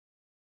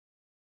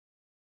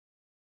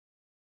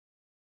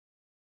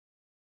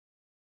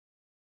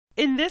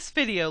In this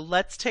video,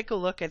 let's take a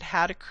look at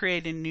how to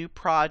create a new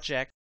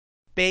project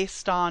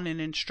based on an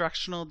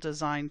instructional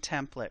design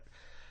template.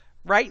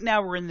 Right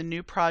now we're in the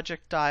new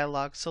project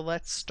dialog, so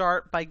let's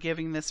start by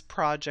giving this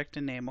project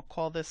a name. We'll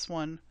call this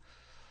one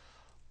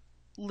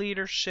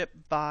Leadership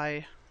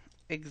by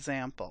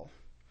Example.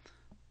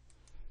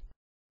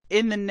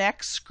 In the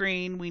next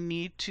screen, we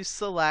need to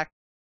select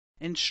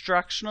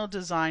Instructional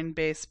Design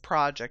Based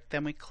Project.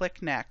 Then we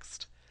click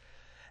Next.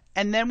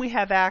 And then we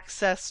have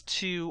access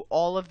to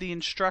all of the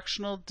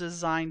instructional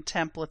design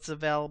templates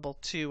available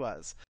to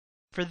us.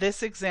 For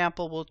this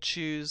example, we'll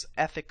choose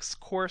Ethics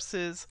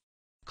Courses,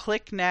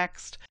 click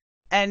Next,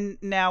 and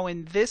now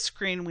in this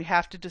screen we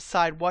have to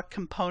decide what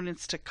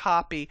components to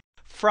copy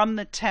from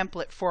the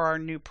template for our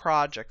new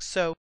project.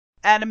 So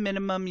at a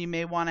minimum, you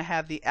may want to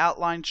have the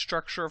outline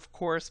structure, of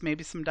course,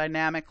 maybe some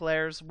dynamic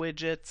layers,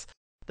 widgets,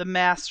 the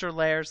master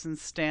layers, and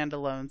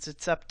standalones.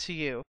 It's up to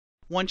you.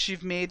 Once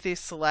you've made these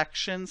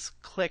selections,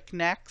 click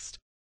Next.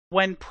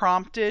 When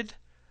prompted,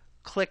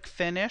 click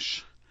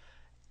Finish.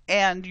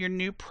 And your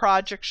new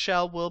project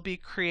shell will be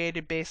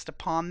created based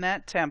upon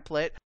that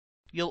template.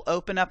 You'll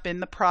open up in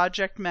the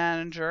Project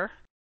Manager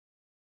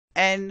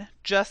and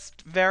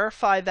just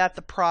verify that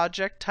the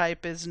project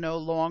type is no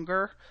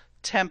longer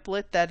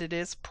template, that it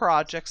is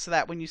project, so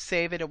that when you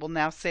save it, it will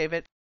now save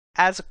it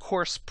as a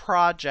course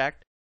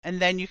project. And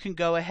then you can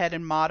go ahead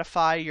and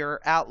modify your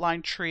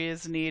outline tree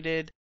as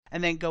needed,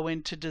 and then go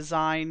into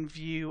Design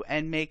View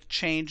and make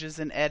changes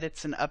and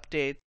edits and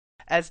updates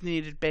as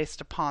needed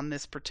based upon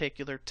this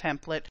particular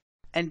template.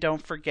 And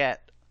don't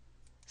forget,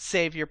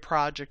 save your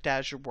project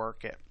as you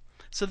work it.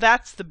 So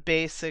that's the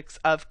basics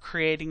of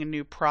creating a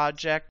new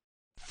project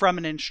from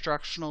an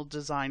instructional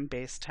design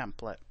based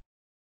template.